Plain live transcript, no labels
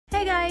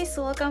guys!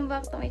 Welcome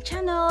back to my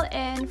channel,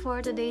 and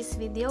for today's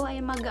video ay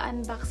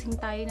mag-unboxing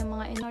tayo ng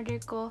mga in-order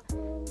ko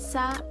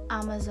sa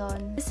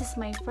Amazon. This is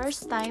my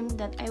first time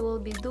that I will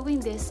be doing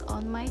this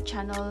on my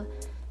channel.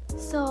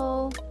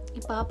 So,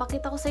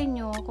 ipapakita ko sa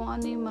inyo kung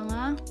ano yung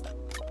mga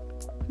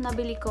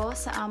nabili ko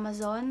sa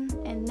Amazon,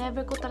 and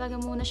never ko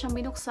talaga muna siyang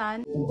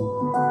binuksan.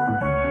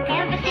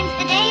 Ever since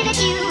the day that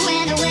you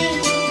went away.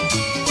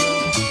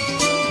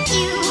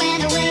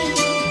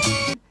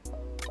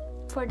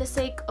 For the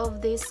sake of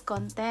this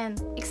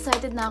content,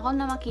 excited na ako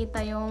na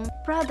makita yung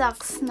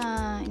products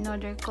na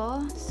in-order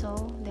ko. So,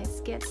 let's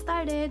get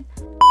started.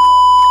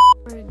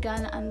 We're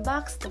gonna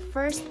unbox the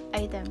first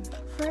item.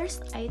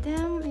 First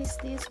item is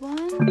this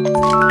one.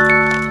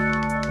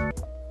 We're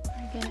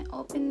gonna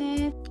open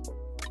it.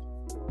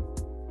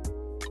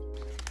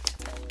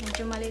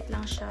 Medyo maliit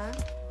lang siya.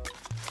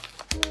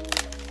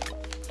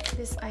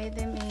 This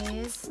item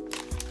is,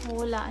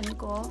 hulaan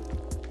ko,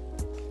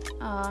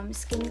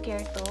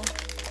 skincare to.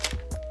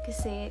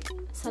 Kasi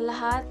sa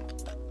lahat,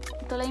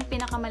 ito lang yung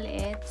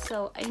pinakamaliit.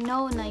 So, I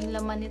know na yung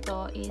laman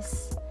nito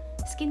is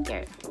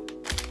skincare.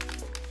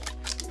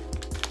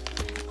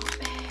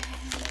 Open.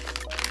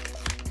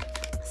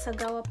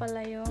 Sagawa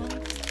pala yung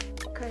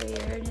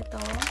carrier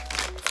nito.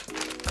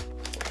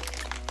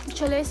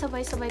 Actually,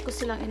 sabay-sabay ko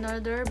silang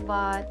in-order,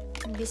 but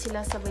hindi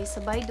sila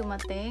sabay-sabay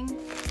dumating.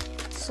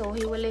 So,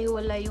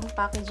 hiwalay-hiwalay yung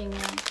packaging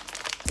niya.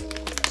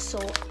 So,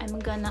 I'm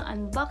gonna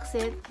unbox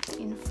it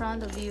in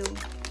front of you.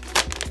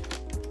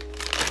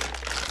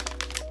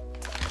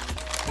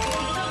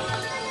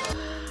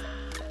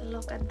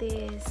 Look at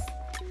this.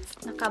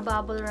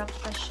 Naka-bubble wrap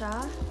pa siya.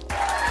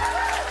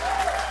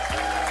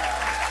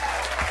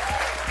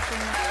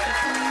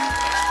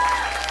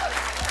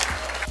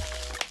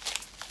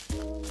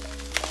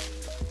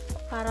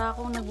 Para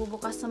akong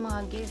nagbubukas ng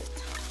mga gift.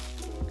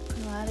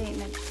 Kunwari,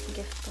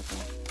 nag-gift ko to.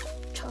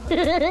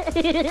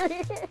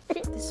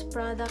 This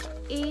product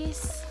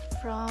is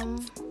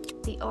from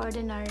The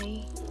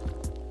Ordinary.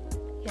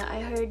 Yeah,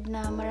 I heard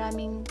na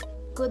maraming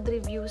good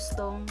reviews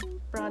tong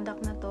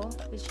product na to,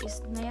 which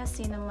is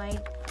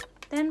niacinamide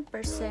 10%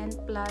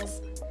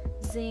 plus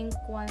zinc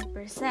 1%.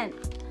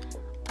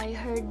 I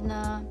heard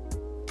na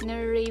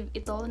nire-rave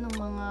ito ng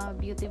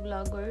mga beauty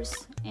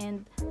vloggers,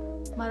 and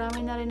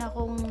marami na rin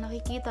akong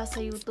nakikita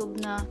sa YouTube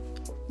na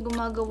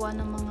gumagawa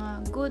ng mga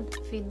good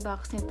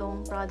feedbacks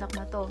nitong product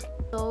na to.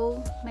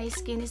 So, my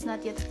skin is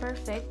not yet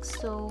perfect,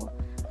 so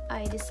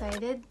I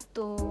decided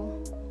to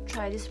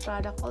try this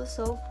product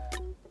also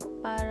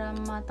para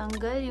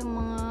matanggal yung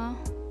mga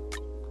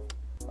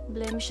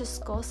blemishes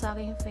ko sa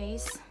aking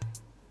face.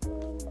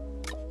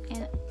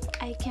 And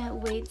I can't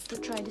wait to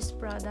try this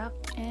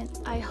product, and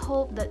I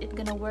hope that it's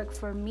gonna work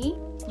for me.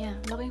 Yeah,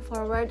 looking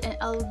forward, and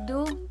I'll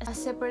do a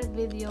separate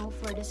video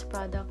for this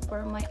product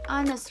for my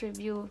honest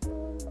review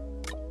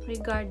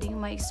regarding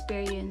my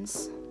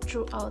experience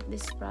throughout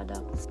this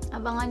product.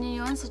 Abangan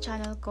nyo yun sa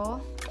channel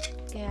ko,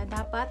 kaya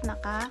dapat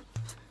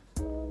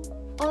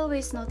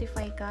always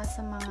notify ka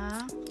sa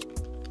mga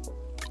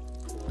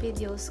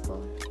videos ko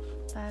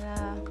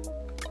para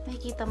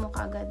makikita mo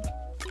kaagad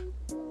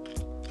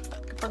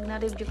kapag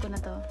na-review ko na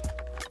to.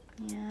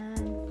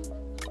 Yan.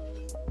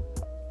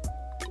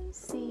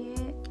 See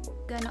it?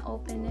 Gonna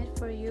open it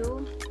for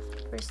you.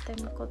 First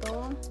time ko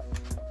to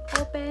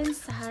open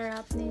sa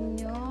harap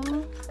ninyo.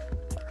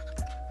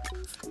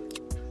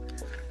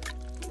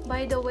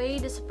 By the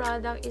way, this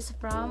product is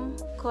from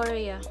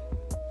Korea.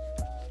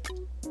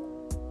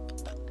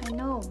 I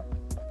know.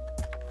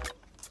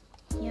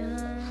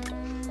 Yan.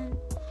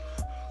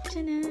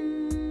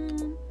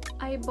 Tanan!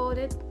 I bought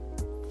it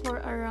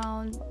for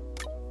around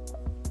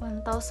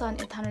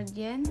 1,800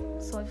 yen.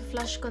 So,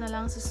 i-flash ko na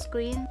lang sa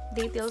screen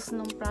details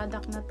ng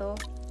product na to.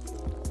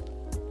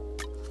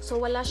 So,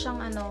 wala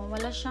siyang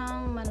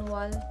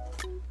manual.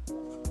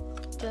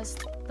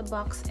 Just the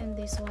box and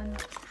this one.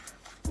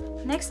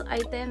 Next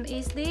item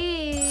is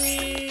this.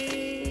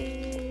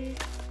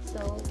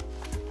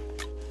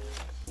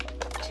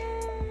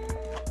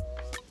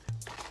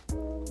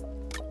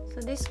 So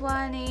this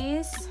one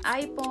is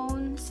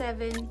iPhone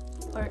 7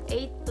 or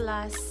 8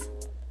 Plus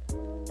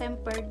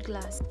tempered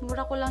glass.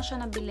 Mura ko lang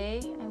siya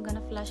nabili. I'm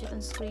gonna flash it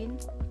on screen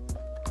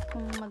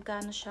kung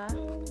magkano siya,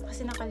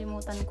 kasi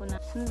nakalimutan ko na.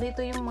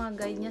 Dito yung mga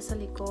guide niya sa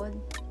likod.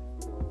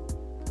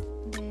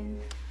 Then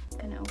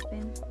gonna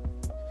open.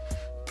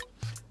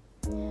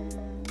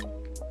 Yan.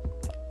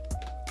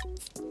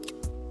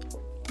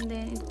 And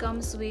then it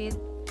comes with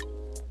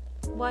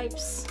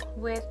wipes,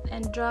 wet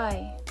and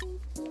dry.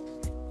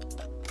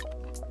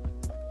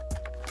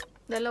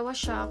 Dalawa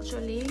siya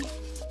actually.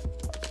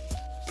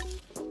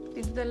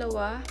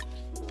 Dalawa.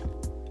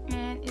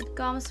 And it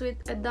comes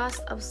with a dust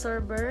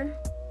absorber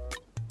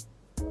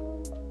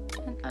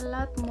and a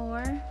lot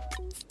more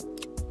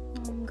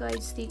guide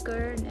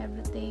sticker and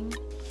everything.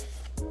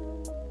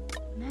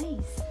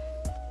 Nice.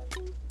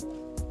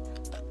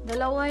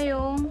 Dalawa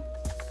yung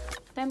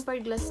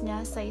tempered glass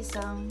niya sa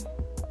isang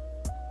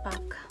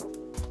pack.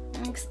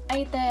 Next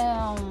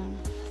item,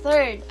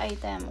 third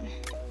item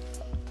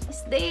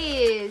is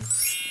this.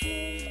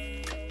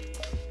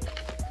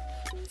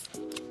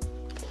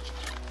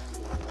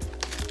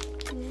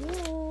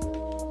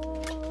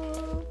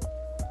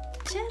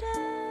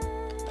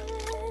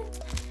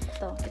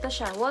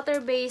 siya,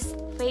 water-based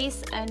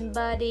face and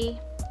body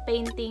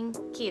painting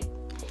kit.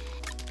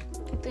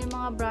 Ito yung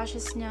mga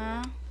brushes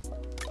niya.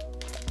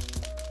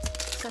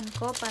 Saan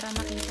ko para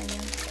makita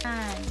niyo.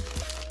 Yan.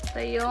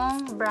 Ito yung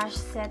brush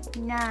set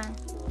niya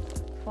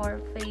for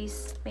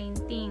face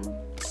painting.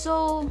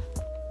 So,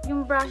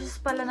 yung brushes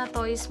pala na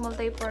to is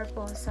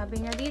multi-purpose.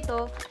 Sabi niya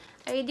dito,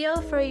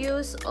 ideal for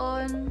use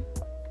on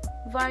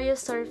various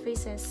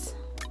surfaces.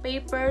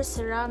 Paper,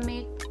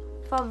 ceramic,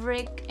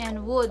 fabric,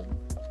 and wood.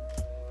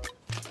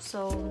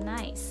 So,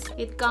 nice.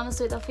 It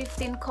comes with a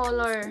 15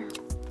 color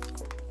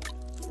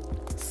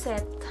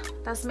set.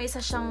 Tapos may isa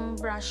siyang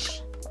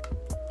brush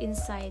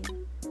inside.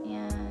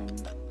 Yan.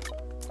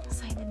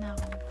 Excited na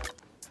ako.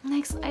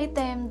 Next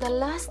item, the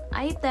last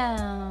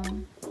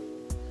item.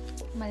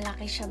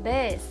 Malaki siya,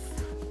 bes.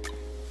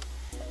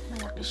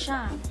 Malaki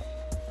siya.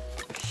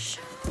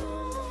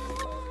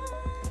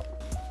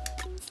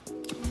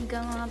 I'm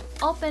gonna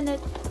open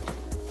it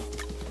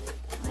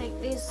like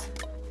this.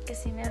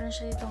 Kasi meron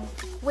siya ditong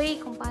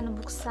way kung paano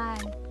buksan.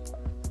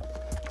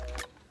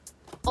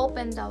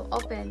 Open daw,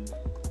 open.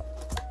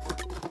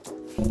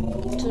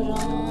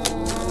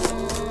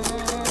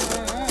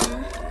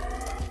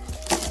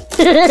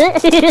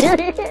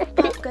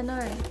 Pop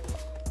ganun.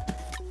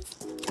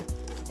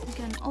 You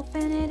can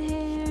open it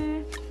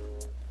here.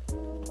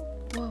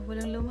 Wow,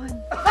 walang laman.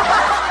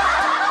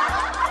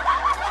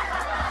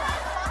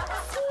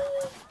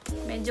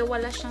 Medyo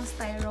wala siyang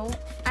styro.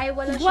 Ay,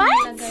 wala siyang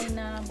nilagay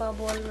na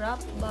bubble wrap,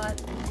 but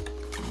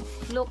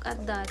look at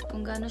that.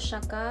 Kung gaano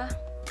siya ka,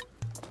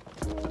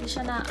 hindi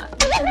siya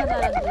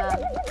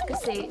nalalaglag.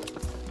 Kasi,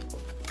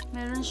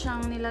 meron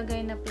siyang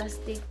nilagay na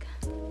plastic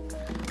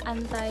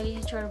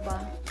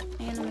anti-chorba.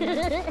 Ayan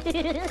naman.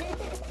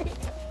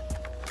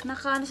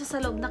 Naka-ano siya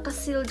sa loob,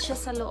 naka-sealed siya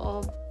sa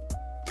loob.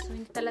 So,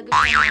 hindi talaga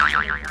siya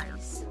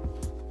guys.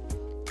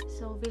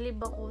 So, believe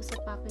ako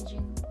sa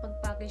packaging,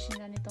 pag-package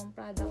nila nitong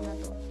product na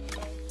to.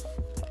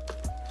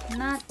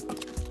 Not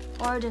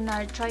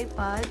ordinary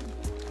tripod,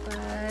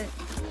 but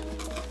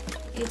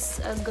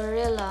it's a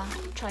Gorilla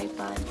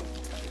tripod.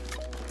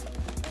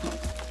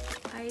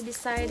 I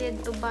decided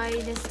to buy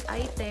this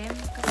item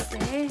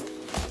kasi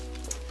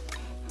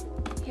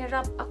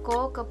hirap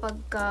ako kapag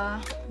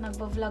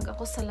nagba-vlog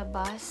ako sa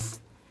labas.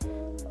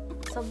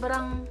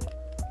 Sobrang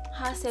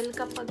hassle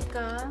kapag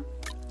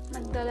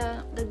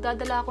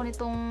nagdadala ako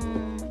nitong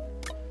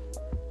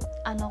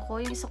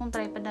yung isa kong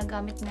tripod na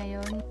gamit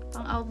ngayon.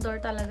 Pang outdoor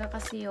talaga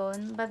kasi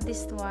yon. But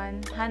this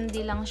one,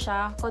 handy lang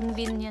siya.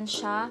 Convenient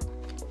siya.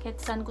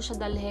 Kahit saan ko siya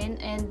dalhin.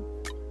 And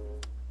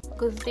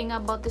good thing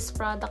about this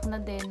product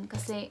na din.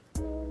 Kasi,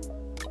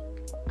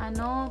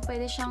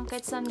 pwede siyang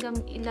kahit saan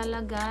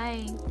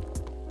ilalagay.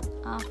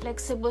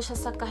 Flexible siya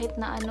sa kahit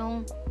na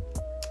anong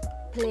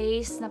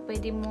place na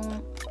pwede mong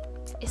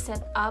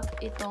i-set up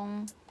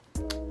itong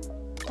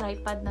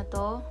tripod na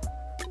to.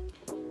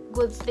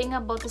 Good thing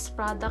about this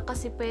product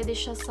kasi pwede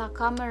siya sa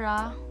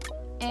camera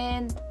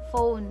and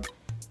phone.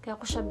 Kaya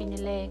ako siya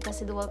binili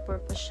kasi dual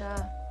purpose siya.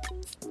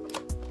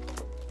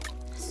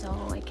 So,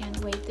 I can't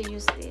wait to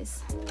use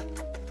this.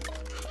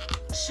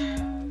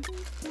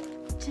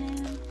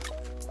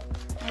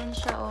 Ayan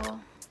siya, oh.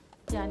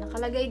 Yan,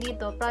 nakalagay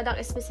dito. Product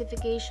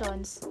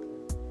specifications.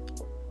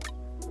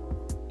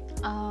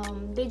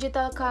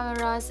 Digital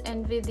cameras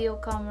and video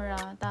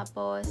camera.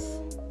 Tapos,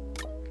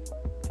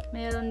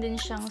 meron din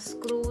siyang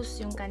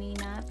screws, yung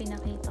kanina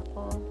pinakita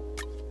ko.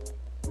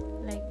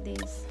 Like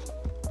this.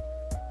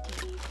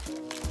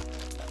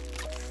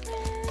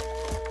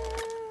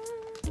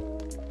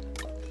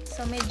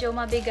 So, medyo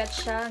mabigat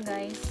siya,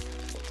 guys.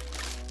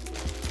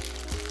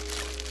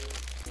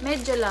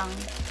 Medyo lang.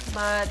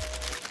 But,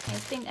 I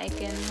think I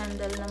can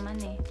handle naman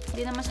eh.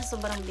 Hindi naman siya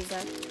sobrang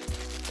bigat.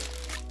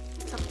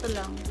 Sakto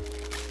lang.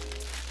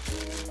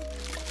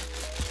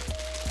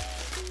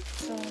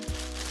 So,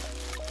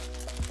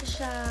 ito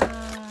siya.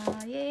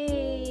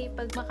 Yay!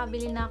 Pag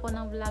makabili na ako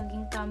ng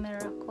vlogging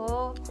camera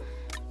ko,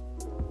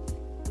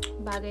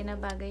 bagay na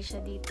bagay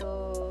siya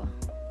dito.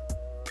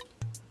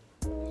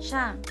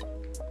 Siya.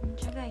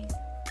 Siya, guys.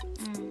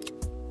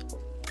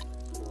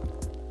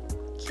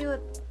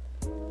 Cute.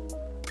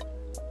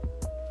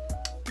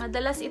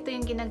 Madalas ito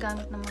yung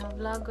ginagamit ng mga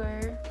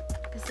vlogger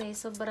kasi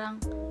sobrang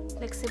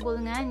flexible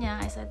nga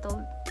niya as I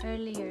told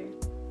earlier.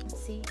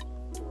 See?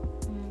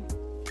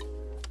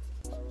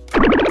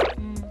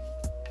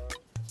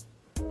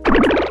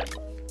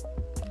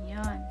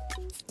 Yan.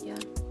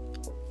 Yan.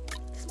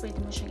 Tapos pwede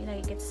mo siyang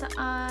ilagay kahit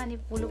saan.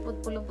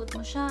 Ipulupot-pulupot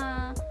mo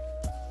siya.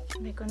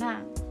 Sabi ko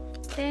na.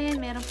 Then,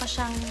 meron pa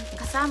siyang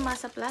kasama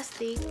sa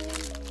plastic.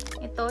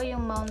 Ito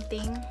yung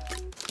mounting,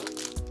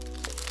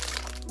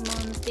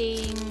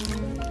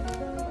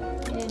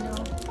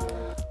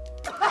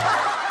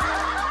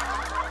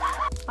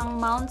 pang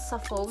mount sa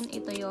phone,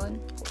 ito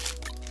yon.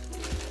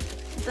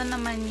 Ito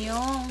naman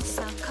yung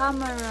sa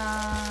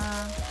camera,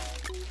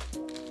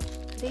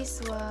 this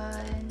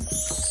one,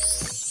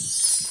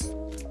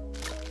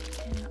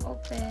 and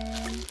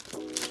open.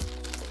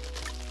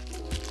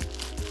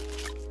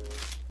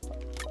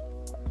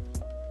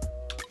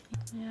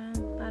 Ayan,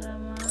 para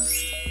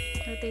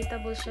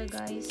inflatable siya,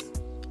 guys.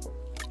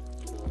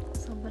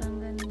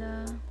 Sobrang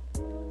ganda.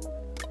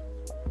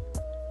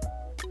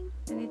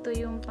 Ito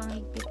yung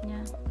panghigpit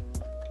niya.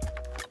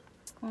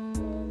 Kung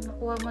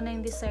nakuha mo na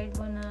yung desired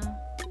mo na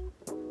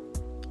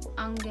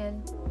angle,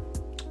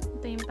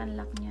 ito yung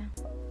panlock niya.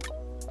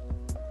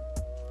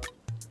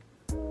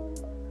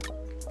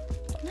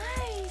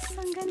 Nice!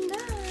 Ang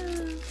ganda!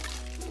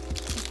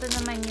 Ito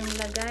naman yung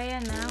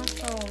lagayan ng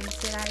foam.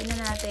 Sirain na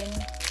natin.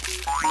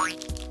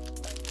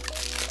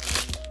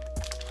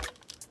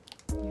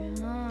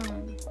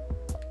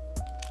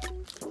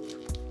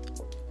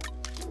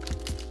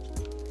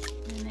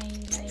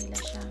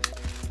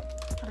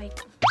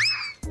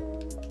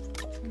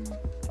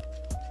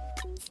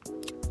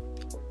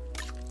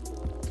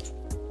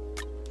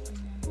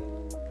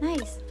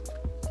 Nice!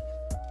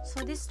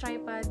 So this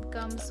tripod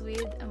comes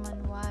with a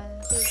manual.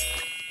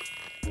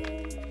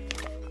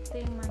 Ito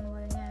yung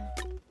manual niya.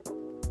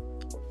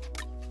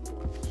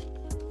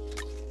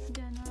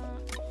 Diyan na.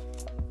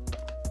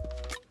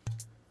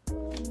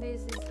 And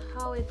this is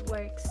how it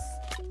works.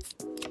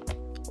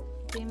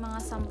 Ito yung mga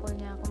sample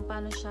niya kung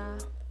paano siya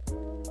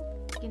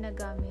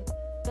ginagamit.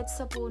 At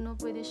sa puno,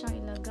 pwede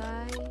siyang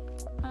ilagay.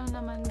 Ano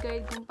naman,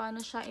 guide kung paano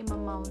siya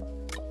i-mount.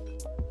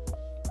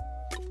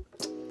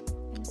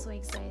 I'm so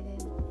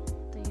excited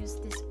to use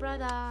this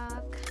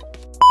product.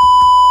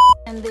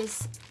 And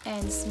this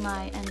ends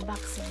my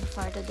unboxing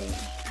for today.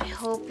 I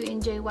hope you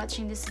enjoy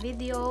watching this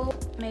video.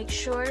 Make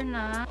sure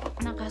na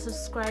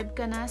nakasubscribe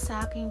ka na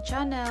sa aking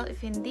channel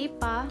if hindi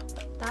pa.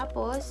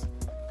 Tapos,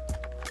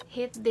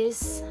 hit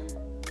this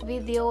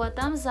video a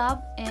thumbs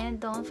up and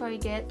don't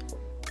forget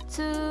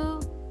to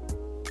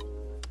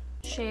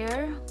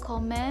share,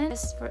 comment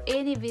for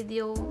any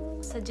video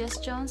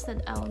suggestions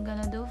that I'm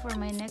gonna do for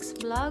my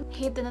next vlog.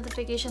 Hit the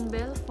notification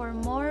bell for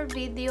more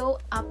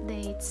video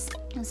updates.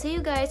 And see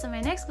you guys on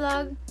my next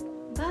vlog.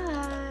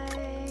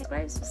 Bye!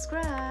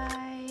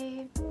 Subscribe!